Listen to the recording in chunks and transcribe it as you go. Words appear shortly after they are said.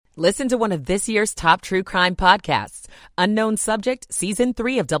Listen to one of this year's top true crime podcasts. Unknown Subject, Season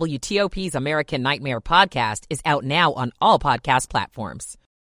 3 of WTOP's American Nightmare podcast is out now on all podcast platforms.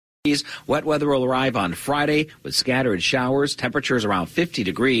 Wet weather will arrive on Friday with scattered showers, temperatures around 50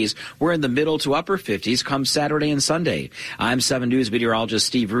 degrees. We're in the middle to upper 50s come Saturday and Sunday. I'm 7 News meteorologist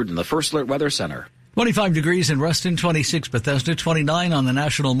Steve Rudin, the First Alert Weather Center. 25 degrees in Ruston, 26 Bethesda, 29 on the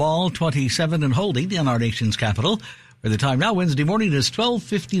National Mall, 27 in Holding in our nation's capital. Where the time now Wednesday morning is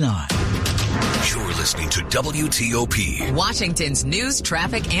 12:59. You're listening to WTOP, Washington's news,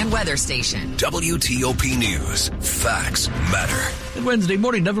 traffic, and weather station. WTOP News. Facts matter. Good Wednesday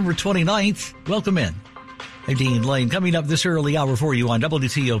morning, November 29th. Welcome in. I'm Dean Lane. Coming up this early hour for you on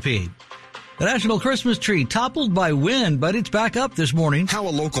WTOP. The National Christmas tree toppled by wind, but it's back up this morning. How a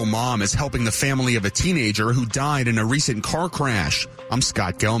local mom is helping the family of a teenager who died in a recent car crash. I'm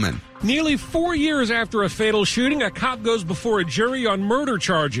Scott Gelman. Nearly 4 years after a fatal shooting, a cop goes before a jury on murder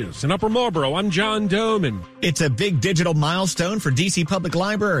charges. In Upper Marlboro, I'm John Doman. It's a big digital milestone for D.C. Public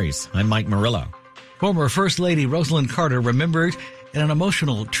Libraries. I'm Mike Murillo. Former First Lady Rosalind Carter remembered in an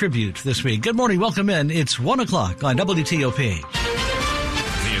emotional tribute this week. Good morning. Welcome in. It's 1 o'clock on WTOP.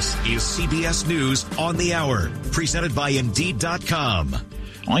 This is CBS News on the Hour, presented by Indeed.com.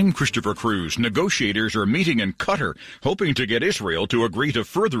 I'm Christopher Cruz. Negotiators are meeting in Qatar, hoping to get Israel to agree to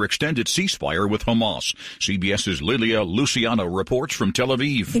further extend its ceasefire with Hamas. CBS's Lilia Luciano reports from Tel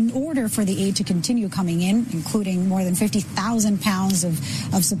Aviv. In order for the aid to continue coming in, including more than 50,000 pounds of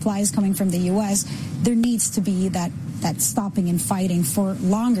supplies coming from the U.S., there needs to be that stopping and fighting for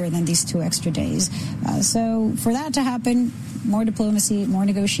longer than these 2 extra days. So for that to happen, more diplomacy, more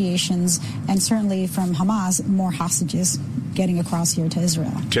negotiations, and certainly from Hamas, more hostages getting across here to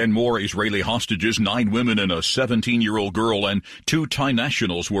Israel. 10 more Israeli hostages, 9 women and a 17-year-old girl, and 2 Thai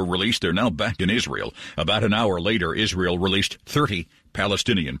nationals were released. They're now back in Israel. About an hour later, Israel released 30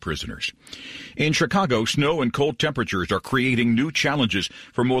 Palestinian prisoners. In Chicago, snow and cold temperatures are creating new challenges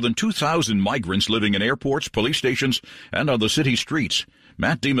for more than 2,000 migrants living in airports, police stations, and on the city streets.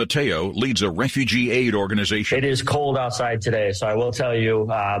 Matt DiMatteo leads a refugee aid organization. It is cold outside today, so I will tell you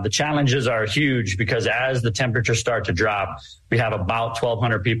the challenges are huge because as the temperatures start to drop, we have about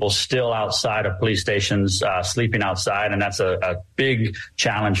 1,200 people still outside of police stations sleeping outside, and that's a big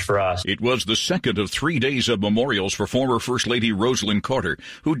challenge for us. It was the second of 3 days of memorials for former First Lady Rosalind Carter,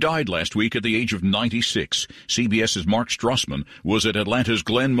 who died last week at the age of 96. CBS's Mark Strassman was at Atlanta's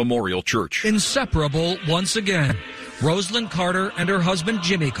Glen Memorial Church. Inseparable once again. Rosalind Carter and her husband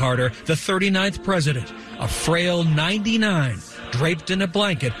Jimmy Carter, the 39th president, a frail 99, draped in a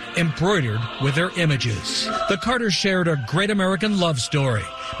blanket embroidered with their images. The Carters shared a great American love story,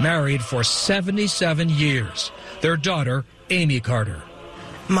 married for 77 years. Their daughter, Amy Carter.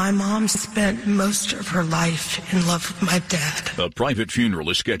 My mom spent most of her life in love with my dad. A private funeral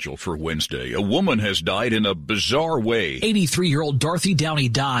is scheduled for Wednesday. A woman has died in a bizarre way. 83-year-old Dorothy Downey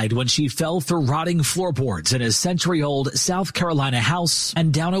died when she fell through rotting floorboards in a century-old South Carolina house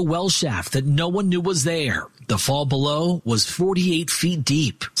and down a well shaft that no one knew was there. The fall below was 48 feet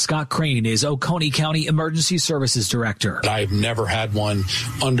deep. Scott Crane is Oconee County Emergency Services Director. I've never had one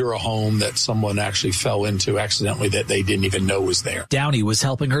under a home that someone actually fell into accidentally that they didn't even know was there. Downey was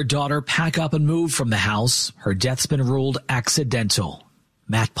helping her daughter pack up and move from the house. Her death's been ruled accidental.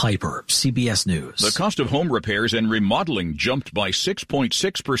 Matt Piper, CBS News. The cost of home repairs and remodeling jumped by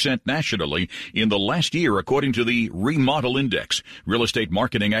 6.6% nationally in the last year, according to the Remodel Index. Real estate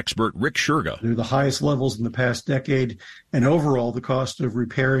marketing expert Rick Shurga. They're the highest levels in the past decade, and overall the cost of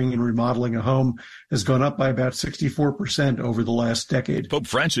repairing and remodeling a home has gone up by about 64% over the last decade. Pope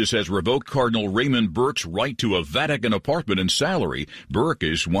Francis has revoked Cardinal Raymond Burke's right to a Vatican apartment and salary. Burke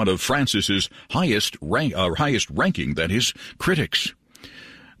is one of Francis's highest ranking than his critics.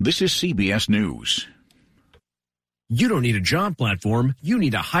 This is CBS News. You don't need a job platform. You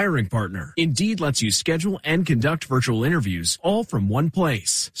need a hiring partner. Indeed lets you schedule and conduct virtual interviews all from one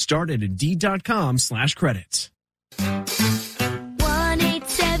place. Start at Indeed.com/credits.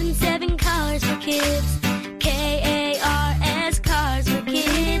 1877 Cars for Kids. KARS Cars for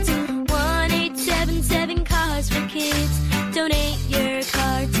Kids. 1877 Cars for Kids. Donate your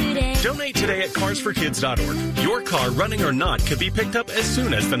car today. Donate today at carsforkids.org. Your car, running or not, could be picked up as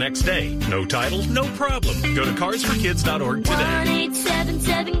soon as the next day. No title, no problem. Go to carsforkids.org today.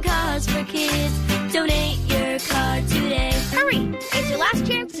 1877 Cars for Kids. Donate your car today. Hurry! It's your last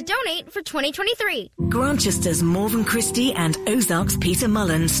chance to donate for 2023. Grantchester's Morven Christie and Ozark's Peter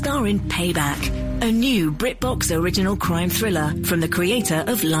Mullen star in Payback, a new BritBox original crime thriller from the creator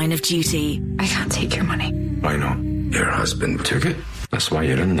of Line of Duty. I can't take your money. I know. Your husband took it. That's why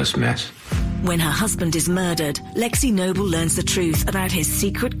you're in this mess. When her husband is murdered, Lexi Noble learns the truth about his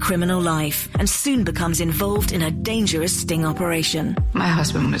secret criminal life and soon becomes involved in a dangerous sting operation. My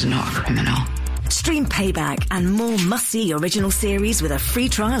husband was not a criminal. Stream Payback and more must-see original series with a free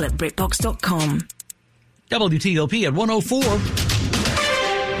trial at BritBox.com. WTOP at 104.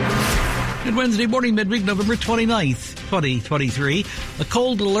 Good Wednesday morning, midweek, November 29th, 2023. A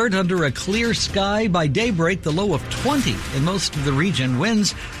cold alert under a clear sky by daybreak, the low of 20 in most of the region.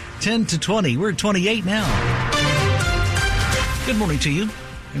 Winds 10 to 20. We're at 28 now. Good morning to you.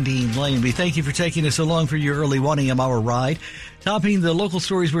 I'm Dean Lane. We thank you for taking us along for your early 1 a.m. hour ride. Topping the local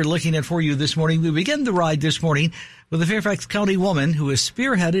stories we're looking at for you this morning, we begin the ride this morning with a Fairfax County woman who has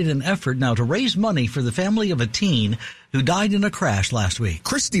spearheaded an effort now to raise money for the family of a teen who died in a crash last week.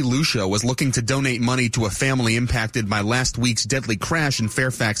 Christy Lucia was looking to donate money to a family impacted by last week's deadly crash in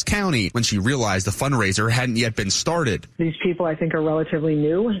Fairfax County when she realized the fundraiser hadn't yet been started. These people, I think, are relatively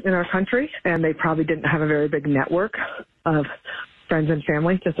new in our country, and they probably didn't have a very big network of friends and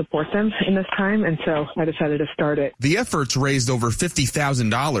family to support them in this time, and so I decided to start it. The efforts raised over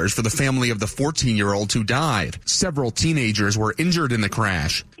 $50,000 for the family of the 14-year-old who died. Several teenagers were injured in the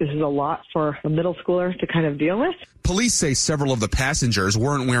crash. This is a lot for a middle schooler to kind of deal with. Police say several of the passengers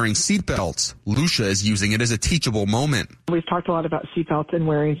weren't wearing seatbelts. Lucia is using it as a teachable moment. We've talked a lot about seatbelts and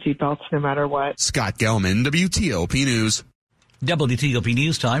wearing seatbelts no matter what. Scott Gelman, WTOP News. WTOP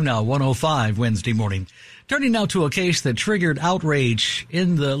News Time, now 1:05 Wednesday morning. Turning now to a case that triggered outrage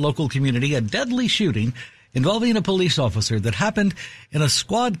in the local community, a deadly shooting involving a police officer that happened in a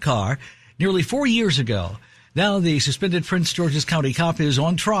squad car nearly 4 years ago. Now the suspended Prince George's County cop is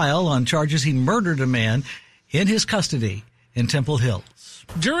on trial on charges he murdered a man in his custody in Temple Hills.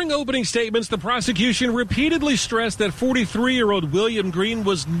 During opening statements, the prosecution repeatedly stressed that 43-year-old William Green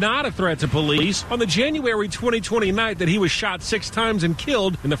was not a threat to police on the January 2020 night that he was shot 6 times and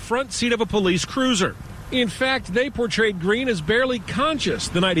killed in the front seat of a police cruiser. In fact, they portrayed Green as barely conscious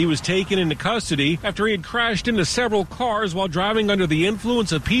the night he was taken into custody after he had crashed into several cars while driving under the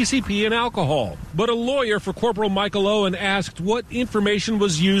influence of PCP and alcohol. But a lawyer for Corporal Michael Owen asked what information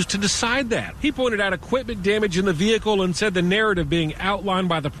was used to decide that. He pointed out equipment damage in the vehicle and said the narrative being outlined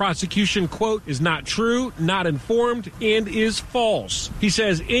by the prosecution, quote, is not true, not informed, and is false. He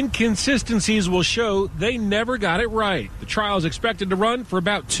says inconsistencies will show they never got it right. The trial is expected to run for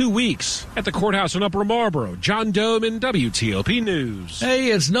about 2 weeks. At the courthouse in Upper Marlboro, John Doman, WTOP News. Hey,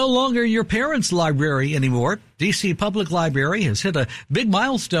 it's no longer your parents' library anymore. D.C. Public Library has hit a big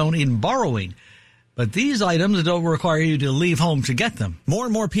milestone in borrowing. But these items don't require you to leave home to get them. More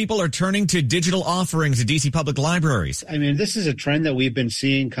and more people are turning to digital offerings at D.C. Public Libraries. I mean, this is a trend that we've been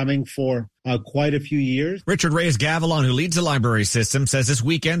seeing coming for quite a few years. Richard Reyes-Gavilan, who leads the library system, says this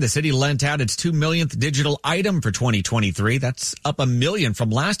weekend the city lent out its 2 millionth digital item for 2023. That's up 1 million from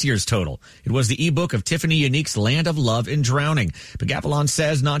last year's total. It was the ebook of Tiffany Unique's Land of Love and Drowning. But Gavilan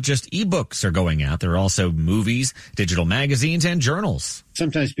says not just ebooks are going out. There are also movies, digital magazines, and journals.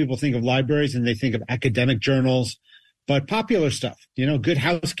 Sometimes people think of libraries and they think of academic journals, but popular stuff, you know, Good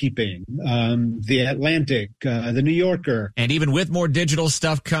Housekeeping, The Atlantic, The New Yorker. And even with more digital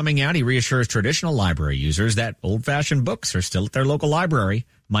stuff coming out, he reassures traditional library users that old-fashioned books are still at their local library.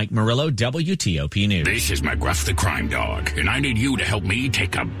 Mike Murillo, WTOP News. This is McGruff the Crime Dog, and I need you to help me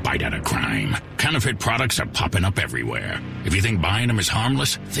take a bite out of crime. Counterfeit products are popping up everywhere. If you think buying them is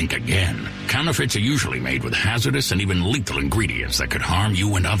harmless, think again. Counterfeits are usually made with hazardous and even lethal ingredients that could harm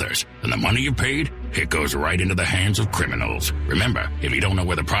you and others. And the money you paid, it goes right into the hands of criminals. Remember, if you don't know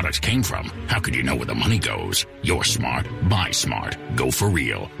where the products came from, how could you know where the money goes? You're smart. Buy smart. Go for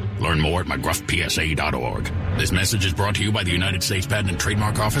real. Learn more at McGruffPSA.org. This message is brought to you by the United States Patent and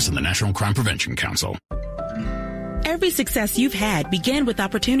Trademark Office and the National Crime Prevention Council. Every success you've had began with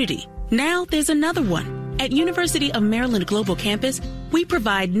opportunity. Now there's another one. At University of Maryland Global Campus, we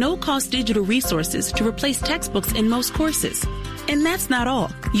provide no-cost digital resources to replace textbooks in most courses. And that's not all.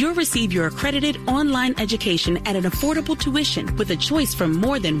 You'll receive your accredited online education at an affordable tuition with a choice from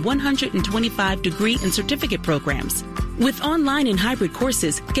more than 125 degree and certificate programs. With online and hybrid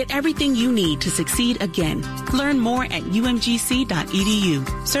courses, get everything you need to succeed again. Learn more at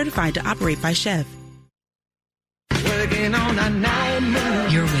umgc.edu. Certified to operate by Chev.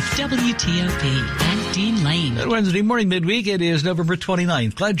 You're with WTOP and Dean Lane. Good Wednesday morning, midweek. It is November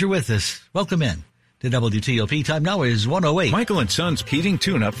 29th. Glad you're with us. Welcome in to WTOP. Time now is 1:08. Michael & Son's heating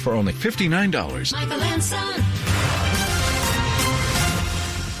tune-up for only $59. Michael & Son.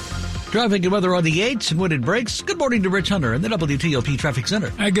 Traffic and weather on the 8s and when it breaks. Good morning to Rich Hunter in the WTOP Traffic Center.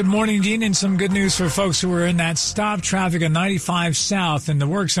 Good morning, Dean, and some good news for folks who are in that stop traffic on 95 South and the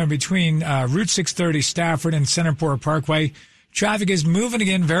work zone between Route 630 Stafford and Centerport Parkway. Traffic is moving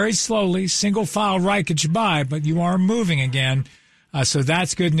again very slowly. Single file right gets you by, but you are moving again. So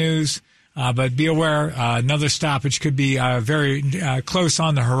that's good news. But be aware, another stoppage could be very close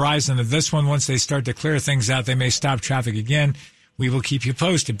on the horizon of this one. Once they start to clear things out, they may stop traffic again. We will keep you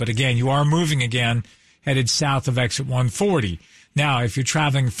posted. But again, you are moving again, headed south of exit 140. Now, if you're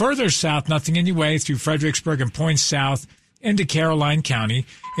traveling further south, nothing in your way through Fredericksburg and points south into Caroline County.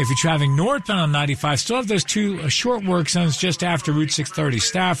 If you're traveling northbound on 95, still have those two short work zones just after Route 630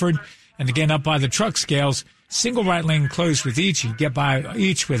 Stafford. And again, up by the truck scales, single right lane closed with each. You get by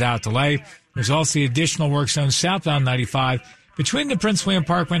each without delay. There's also the additional work zone southbound 95 between the Prince William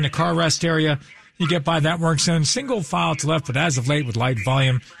Parkway and the car rest area. You get by that work zone, single file to left, but as of late with light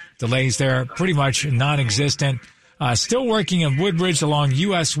volume, delays there pretty much non-existent. Still working in Woodbridge along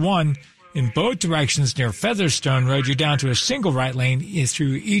US 1 in both directions near Featherstone Road. You're down to a single right lane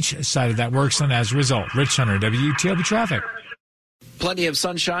through each side of that work zone as a result. Rich Hunter, WTOP Traffic. Plenty of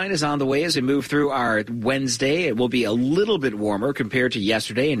sunshine is on the way as we move through our Wednesday. It will be a little bit warmer compared to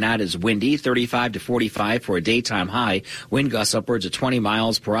yesterday and not as windy, 35 to 45 for a daytime high. Wind gusts upwards of 20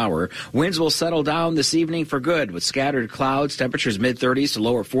 miles per hour. Winds will settle down this evening for good with scattered clouds, temperatures mid-30s to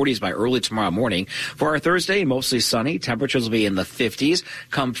lower 40s by early tomorrow morning. For our Thursday, mostly sunny. Temperatures will be in the 50s.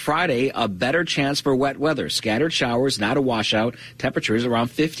 Come Friday, a better chance for wet weather. Scattered showers, not a washout. Temperatures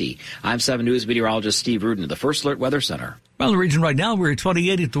around 50. I'm 7 News meteorologist Steve Rudin of the First Alert Weather Center. Well, in the region right now, we're at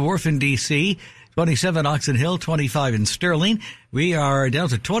 28 at the Wharf in D.C., 27 Oxon Hill, 25 in Sterling. We are down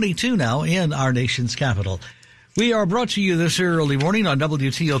to 22 now in our nation's capital. We are brought to you this early morning on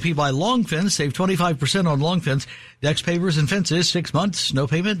WTOP by Longfence. Save 25% on Longfence. Decks, pavers, and fences. 6 months, no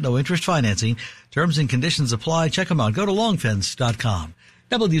payment, no interest financing. Terms and conditions apply. Check them out. Go to longfence.com.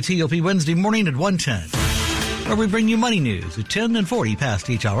 WTOP Wednesday morning at 1:10. Where we bring you money news at 10 and 40 past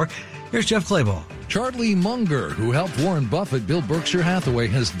each hour. Here's Jeff Clabaugh. Charlie Munger, who helped Warren Buffett build Berkshire Hathaway,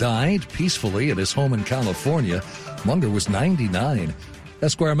 has died peacefully at his home in California. Munger was 99.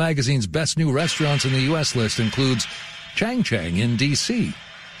 Esquire magazine's best new restaurants in the U.S. list includes Chang Chang in D.C.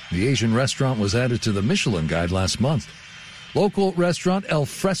 The Asian restaurant was added to the Michelin Guide last month. Local restaurant El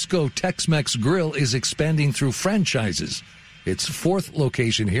Fresco Tex-Mex Grill is expanding through franchises. Its fourth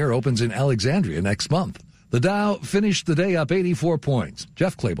location here opens in Alexandria next month. The Dow finished the day up 84 points.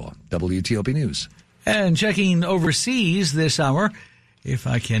 Jeff Clabaugh, WTOP News. And checking overseas this hour, if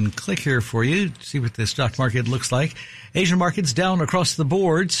I can click here for you, see what the stock market looks like. Asian markets down across the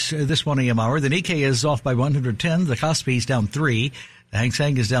boards this 1 a.m. hour. The Nikkei is off by 110. The Kospi is down 3. The Hang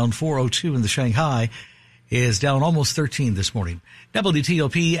Seng is down 402, and the Shanghai is down almost 13 this morning.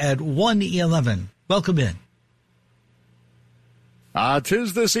 WTOP at 1:11. Welcome in.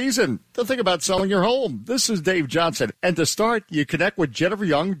 'Tis the season to think about selling your home. This is Dave Johnson. And to start, you connect with Jennifer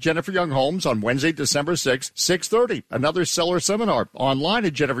Young Homes on Wednesday, December 6th, 6:30. Another seller seminar online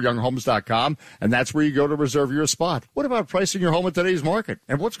at jenniferyounghomes.com. And that's where you go to reserve your spot. What about pricing your home in today's market?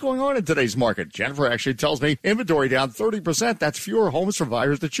 And what's going on in today's market? Jennifer actually tells me inventory down 30%. That's fewer homes for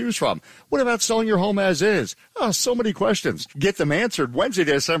buyers to choose from. What about selling your home as is? So many questions. Get them answered Wednesday,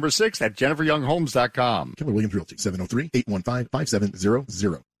 December 6th at jenniferyounghomes.com. Keller Williams Realty, 703-815-5700.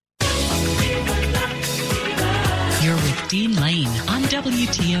 You're with Dean Lane on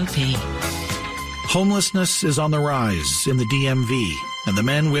WTOP. Homelessness is on the rise in the DMV, and the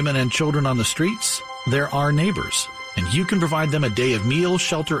men, women, and children on the streets, they're our neighbors. And you can provide them a day of meals,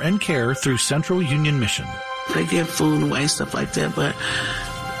 shelter, and care through Central Union Mission. They give food away, stuff like that, but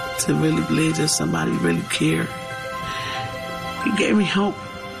to really believe that somebody really cared, he gave me hope.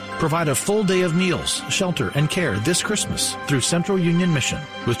 Provide a full day of meals, shelter, and care this Christmas through Central Union Mission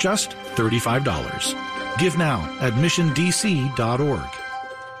with just $35. Give now at missiondc.org.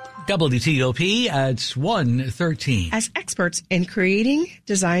 WTOP at 1:13. As experts in creating,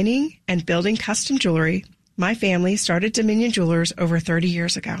 designing, and building custom jewelry, my family started Dominion Jewelers over 30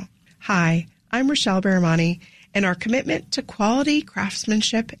 years ago. Hi, I'm Rochelle Baramani, and our commitment to quality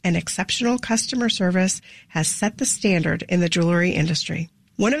craftsmanship and exceptional customer service has set the standard in the jewelry industry.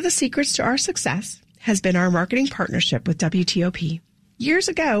 One of the secrets to our success has been our marketing partnership with WTOP. Years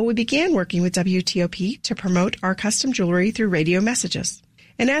ago, we began working with WTOP to promote our custom jewelry through radio messages.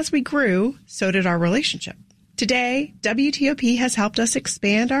 And as we grew, so did our relationship. Today, WTOP has helped us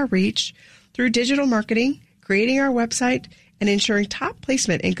expand our reach through digital marketing, creating our website, and ensuring top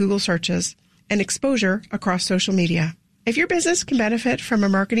placement in Google searches and exposure across social media. If your business can benefit from a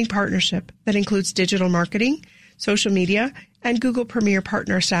marketing partnership that includes digital marketing, social media, and Google Premier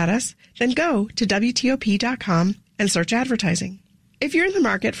Partner status, then go to WTOP.com and search advertising. If you're in the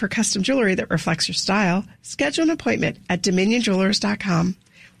market for custom jewelry that reflects your style, schedule an appointment at DominionJewelers.com.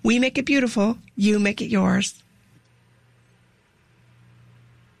 We make it beautiful. You make it yours.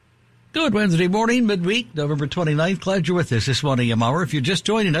 Good Wednesday morning, midweek, November 29th. Glad you're with us this morning, hour. If you're just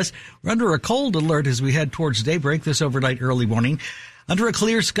joining us, we're under a cold alert as we head towards daybreak this overnight early morning. Under a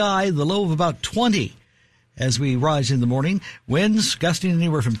clear sky, the low of about 20 as we rise in the morning. Winds gusting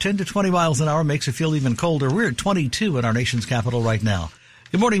anywhere from 10 to 20 miles an hour makes it feel even colder. We're at 22 in our nation's capital right now.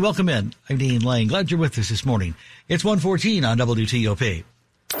 Good morning. Welcome in. I'm Dean Lang. Glad you're with us this morning. It's 1:14 on WTOP.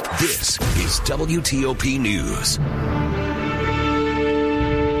 This is WTOP News.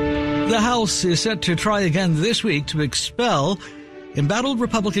 The House is set to try again this week to expel embattled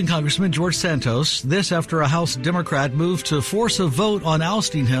Republican Congressman George Santos. This after a House Democrat moved to force a vote on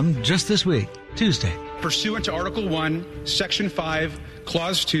ousting him just this week, Tuesday. Pursuant to Article 1, Section 5,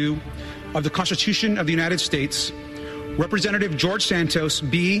 Clause 2 of the Constitution of the United States, Representative George Santos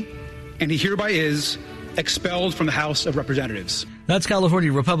be, and he hereby is, expelled from the House of Representatives. That's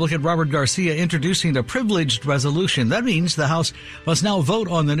California Republican Robert Garcia introducing a privileged resolution. That means the House must now vote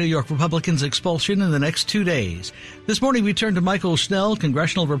on the New York Republicans' expulsion in the next 2 days. This morning we turn to Michael Schnell,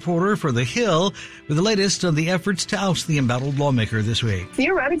 congressional reporter for The Hill, with the latest on the efforts to oust the embattled lawmaker this week.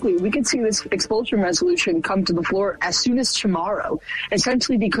 Theoretically, we could see this expulsion resolution come to the floor as soon as tomorrow.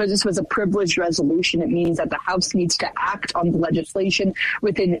 Essentially, because this was a privileged resolution, it means that the House needs to act on the legislation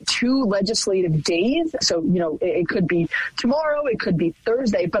within 2 legislative days. So, it could be tomorrow, it could be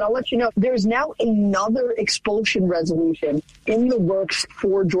Thursday, but I'll let you know, there's now another expulsion resolution in the works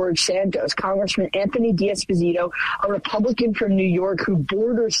for George Santos. Congressman Anthony D'Esposito, a Republican from New York who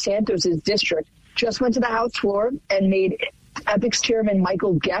borders Santos's district, just went to the House floor and made Ethics Chairman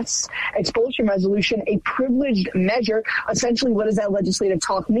Michael Guest's expulsion resolution a privileged measure. Essentially, what does that legislative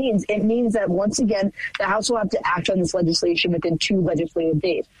talk mean? It means that, once again, the House will have to act on this legislation within 2 legislative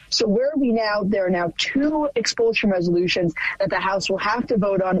days. So where are we now? There are now 2 expulsion resolutions that the House will have to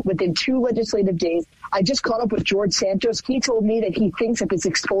vote on within 2 legislative days. I just caught up with George Santos. He told me that he thinks that this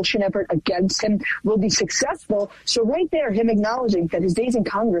expulsion effort against him will be successful. So right there, him acknowledging that his days in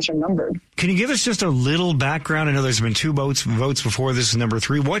Congress are numbered. Can you give us just a little background? I know there's been 2 votes before. This is number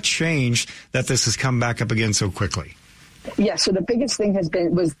 3. What changed that this has come back up again so quickly? Yeah, so the biggest thing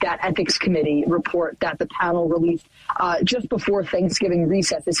was that ethics committee report that the panel released just before Thanksgiving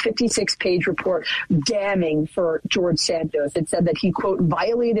recess, this 56-page report damning for George Santos. It said that he, quote,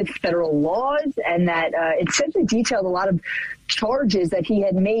 violated federal laws, and that it essentially detailed a lot of charges that he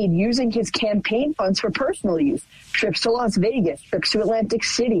had made using his campaign funds for personal use, trips to Las Vegas, trips to Atlantic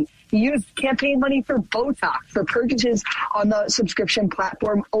City. He used campaign money for Botox, for purchases on the subscription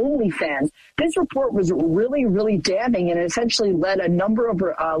platform OnlyFans. This report was really, really damning, and it essentially led a number of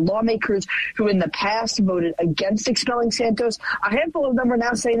lawmakers who in the past voted against expelling Santos. A handful of them are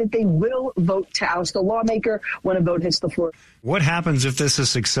now saying that they will vote to oust the lawmaker when a vote hits the floor. What happens if this is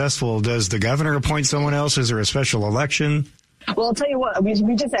successful? Does the governor appoint someone else? Is there a special election? Well, I'll tell you what,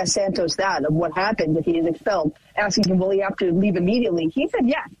 we just asked Santos that of what happened if he is expelled, asking him, will he have to leave immediately? He said,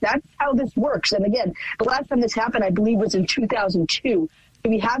 yes, that's how this works. And again, the last time this happened, I believe, was in 2002.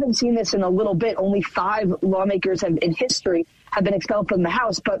 We haven't seen this in a little bit. Only 5 lawmakers in history have been expelled from the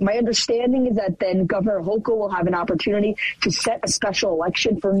House. But my understanding is that then Governor Hochul will have an opportunity to set a special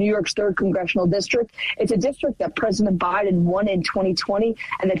election for New York's 3rd congressional district. It's a district that President Biden won in 2020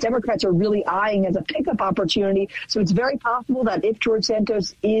 and that Democrats are really eyeing as a pickup opportunity. So it's very possible that if George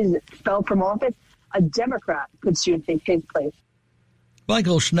Santos is expelled from office, a Democrat could soon take his place.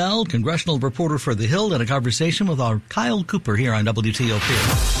 Michael Schnell, congressional reporter for The Hill, in a conversation with our Kyle Cooper here on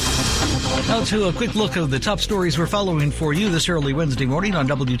WTOP. Now to a quick look of the top stories we're following for you this early Wednesday morning on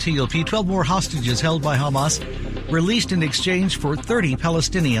WTOP. 12 more hostages held by Hamas released in exchange for 30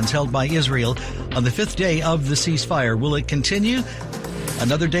 Palestinians held by Israel on the 5th day of the ceasefire. Will it continue?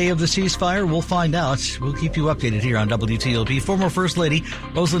 Another day of the ceasefire? We'll find out. We'll keep you updated here on WTOP. Former First Lady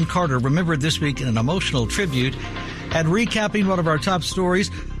Rosalynn Carter remembered this week in an emotional tribute. And recapping one of our top stories,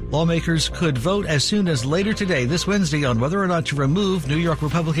 lawmakers could vote as soon as later today, this Wednesday, on whether or not to remove New York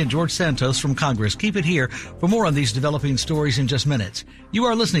Republican George Santos from Congress. Keep it here for more on these developing stories in just minutes. You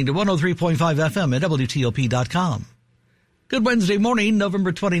are listening to 103.5 FM at WTOP.com. Good Wednesday morning,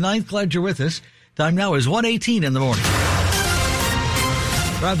 November 29th. Glad you're with us. Time now is 1:18 in the morning.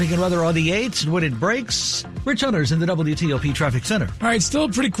 Traffic and weather on the 8s and when it breaks. Rich Hunters in the WTOP Traffic Center. All right, still a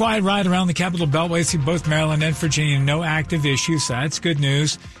pretty quiet ride around the Capital Beltway through both Maryland and Virginia. No active issues, so that's good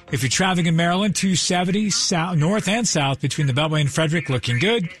news. If you're traveling in Maryland, 270 south, north and south between the Beltway and Frederick, looking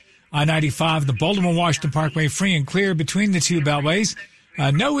good. I-95, the Baltimore-Washington Parkway, free and clear between the 2 beltways.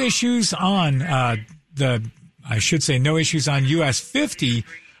 No issues on no issues on US 50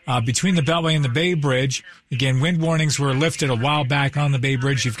 between the Beltway and the Bay Bridge. Again, wind warnings were lifted a while back on the Bay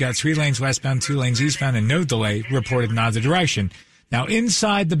Bridge. You've got 3 lanes westbound, 2 lanes eastbound, and no delay reported in either direction. Now,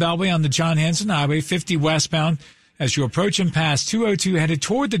 inside the Beltway on the John Hanson Highway, 50 westbound, as you approach and pass 202 headed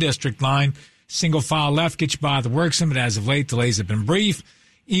toward the district line. Single file left gets you by the work zone, but as of late, delays have been brief.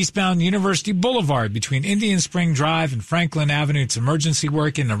 Eastbound University Boulevard between Indian Spring Drive and Franklin Avenue. It's emergency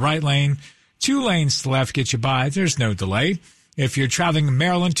work in the right lane. 2 lanes to the left get you by. There's no delay. If you're traveling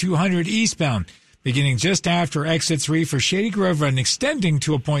Maryland 200 eastbound, beginning just after exit 3 for Shady Grove and extending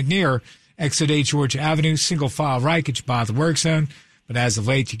to a point near exit 8 Georgia Avenue, single file right gets you by the work zone, but as of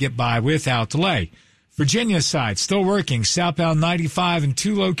late, you get by without delay. Virginia side, still working, southbound 95 in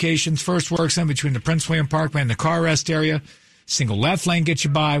 2 locations. First work zone between the Prince William Parkway and the car rest area. Single left lane gets you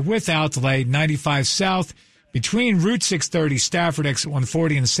by without delay. 95 south between Route 630 Stafford, exit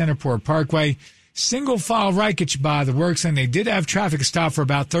 140 and Centerport Parkway. Single file right gets you by the work zone. They did have traffic stop for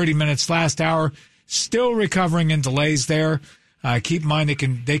about 30 minutes last hour. Still recovering in delays there. Keep in mind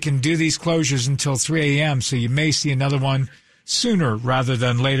they can do these closures until 3 a.m., so you may see another one sooner rather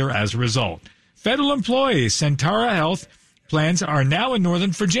than later as a result. Federal employees, Centara Health plans are now in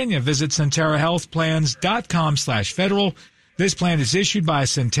Northern Virginia. Visit CentaraHealthPlans.com/federal. This plan is issued by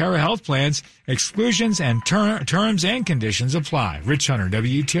Centara Health Plans. Exclusions and terms and conditions apply. Rich Hunter,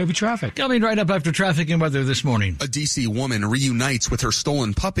 WTOP Traffic. Coming right up after traffic and weather this morning. A D.C. woman reunites with her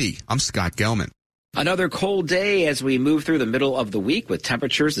stolen puppy. I'm Scott Gelman. Another cold day as we move through the middle of the week with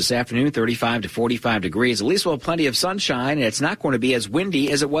temperatures this afternoon 35 to 45 degrees. At least we'll have plenty of sunshine, and it's not going to be as windy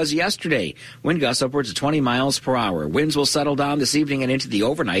as it was yesterday. Wind gusts upwards of 20 miles per hour. Winds will settle down this evening and into the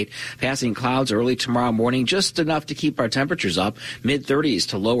overnight, passing clouds early tomorrow morning, just enough to keep our temperatures up, mid-30s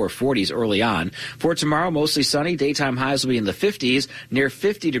to lower 40s early on. For tomorrow, mostly sunny. Daytime highs will be in the 50s, near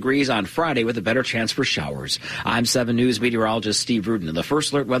 50 degrees on Friday with a better chance for showers. I'm 7 News meteorologist Steve Rudin in the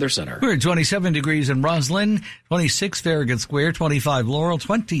First Alert Weather Center. We're at 27 degrees in Roslyn, 26 Farragut Square, 25 Laurel,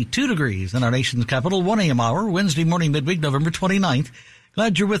 22 degrees in our nation's capital. 1 a.m. hour, Wednesday morning, midweek, November 29th.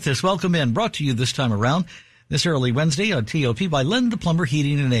 Glad you're with us. Welcome in. Brought to you this time around, this early Wednesday on TOP by Lynn the Plumber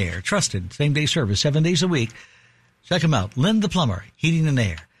Heating and Air. Trusted same-day service 7 days a week. Check them out. Lynn the Plumber Heating and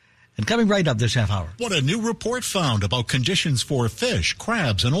Air. And coming right up this half hour. What a new report found about conditions for fish,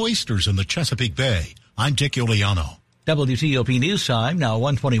 crabs, and oysters in the Chesapeake Bay. I'm Dick Iuliano. WTOP News Time, now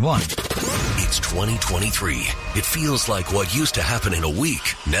 1:21. It's 2023. It feels like what used to happen in a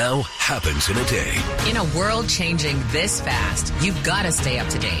week now happens in a day. In a world changing this fast, you've got to stay up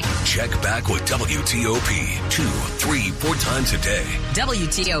to date. Check back with WTOP 2, 3, 4 times a day.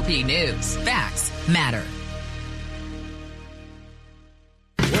 WTOP News. Facts matter.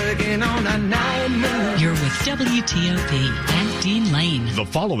 Working on a nightmare. You're with WTOP and Dean Lane. The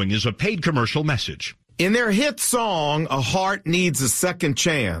following is a paid commercial message. In their hit song, A Heart Needs a Second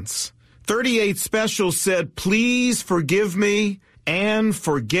Chance, 38 Special said, please forgive me and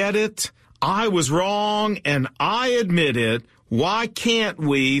forget it. I was wrong and I admit it. Why can't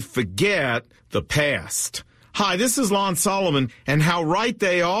we forget the past? Hi, this is Lon Solomon, and how right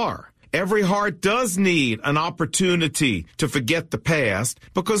they are. Every heart does need an opportunity to forget the past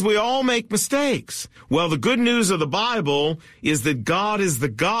because we all make mistakes. Well, the good news of the Bible is that God is the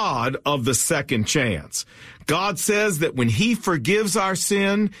God of the second chance. God says that when he forgives our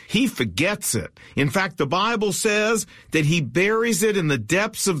sin, he forgets it. In fact, the Bible says that he buries it in the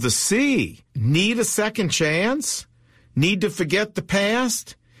depths of the sea. Need a second chance? Need to forget the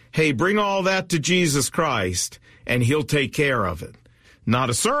past? Hey, bring all that to Jesus Christ, and he'll take care of it.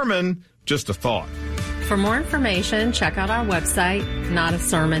 Not a sermon, just a thought. For more information, check out our website,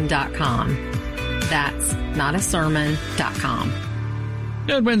 notasermon.com. That's notasermon.com.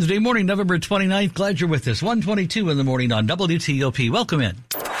 Good Wednesday morning, November 29th. Glad you're with us. 1:22 in the morning on WTOP. Welcome in.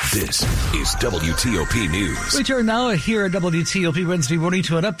 This is WTOP News. We turn now here at WTOP Wednesday morning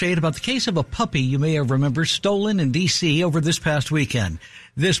to an update about the case of a puppy you may have remembered stolen in D.C. over this past weekend.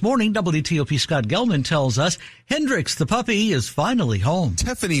 This morning, WTOP Scott Gelman tells us Hendrix, the puppy, is finally home.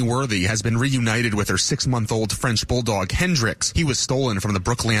 Tiffany Worthy has been reunited with her 6-month-old French bulldog, Hendrix. He was stolen from the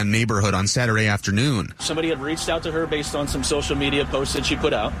Brookland neighborhood on Saturday afternoon. Somebody had reached out to her based on some social media posts that she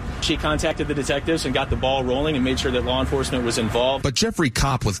put out. She contacted the detectives and got the ball rolling and made sure that law enforcement was involved. But Jeffrey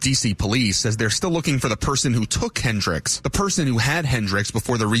Kopp with D.C. Police says they're still looking for the person who took Hendrix. The person who had Hendrix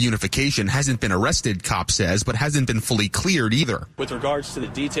before the reunification hasn't been arrested, Kopp says, but hasn't been fully cleared either. With regards to the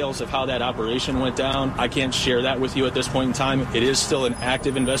details of how that operation went down, I can't share that with you at this point in time. It is still an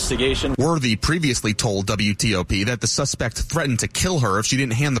active investigation. Worthy previously told WTOP that the suspect threatened to kill her if she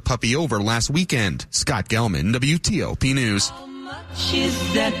didn't hand the puppy over last weekend. Scott Gelman, WTOP News.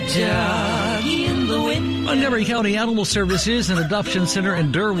 Montgomery County Animal Services, an adoption center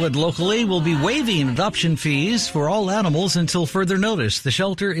in Durwood locally, will be waiving adoption fees for all animals until further notice. The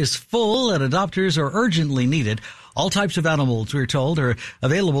shelter is full and adopters are urgently needed. All types of animals, we're told, are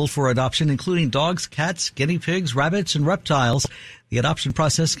available for adoption, including dogs, cats, guinea pigs, rabbits, and reptiles. The adoption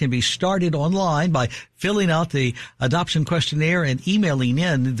process can be started online by filling out the adoption questionnaire and emailing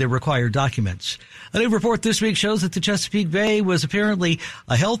in the required documents. A new report this week shows that the Chesapeake Bay was apparently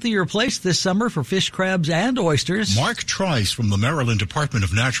a healthier place this summer for fish, crabs, and oysters. Mark Trice from the Maryland Department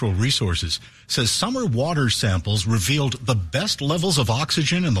of Natural Resources says summer water samples revealed the best levels of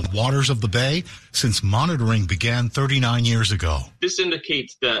oxygen in the waters of the bay since monitoring began 39 years ago. This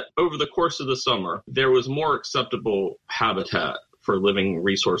indicates that over the course of the summer, there was more acceptable habitat for living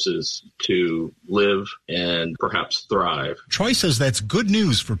resources to live and perhaps thrive. Troy says that's good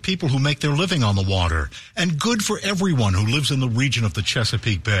news for people who make their living on the water and good for everyone who lives in the region of the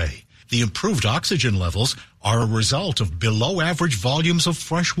Chesapeake Bay. The improved oxygen levels are a result of below average volumes of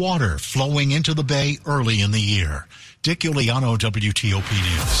fresh water flowing into the bay early in the year. Dick Iuliano,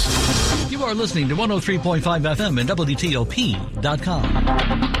 WTOP News. You are listening to 103.5 FM and WTOP.com.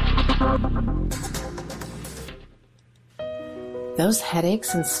 Those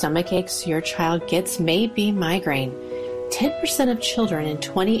headaches and stomach aches your child gets may be migraine. 10% of children and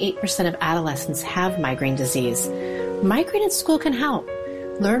 28% of adolescents have migraine disease. Migraine at School can help.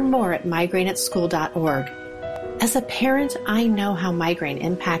 Learn more at migraineatschool.org. As a parent, I know how migraine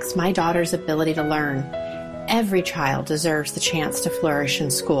impacts my daughter's ability to learn. Every child deserves the chance to flourish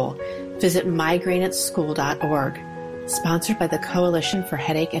in school. Visit migraineatschool.org. Sponsored by the Coalition for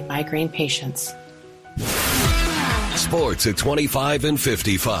Headache and Migraine Patients. Sports at 25 and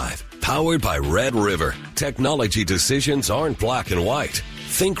 55. Powered by Red River. Technology decisions aren't black and white.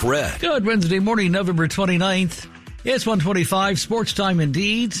 Think red. Good Wednesday morning, November 29th. It's 1:25, sports time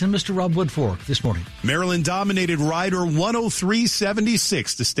indeed, and Mr. Rob Woodfork this morning. Maryland dominated Rider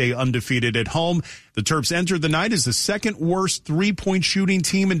 103-76 to stay undefeated at home. The Terps entered the night as the second worst three-point shooting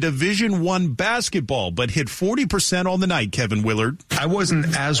team in Division I basketball, but hit 40% on the night, Kevin Willard. I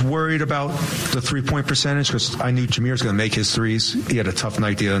wasn't as worried about the three-point percentage because I knew Jameer was going to make his threes. He had a tough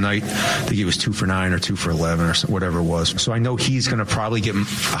night the other night. I think he was 2 for 9 or 2 for 11 or whatever it was. So I know he's going to probably get a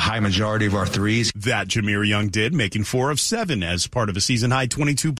high majority of our threes. That Jameer Young did, making 4 of 7 as part of a season-high 22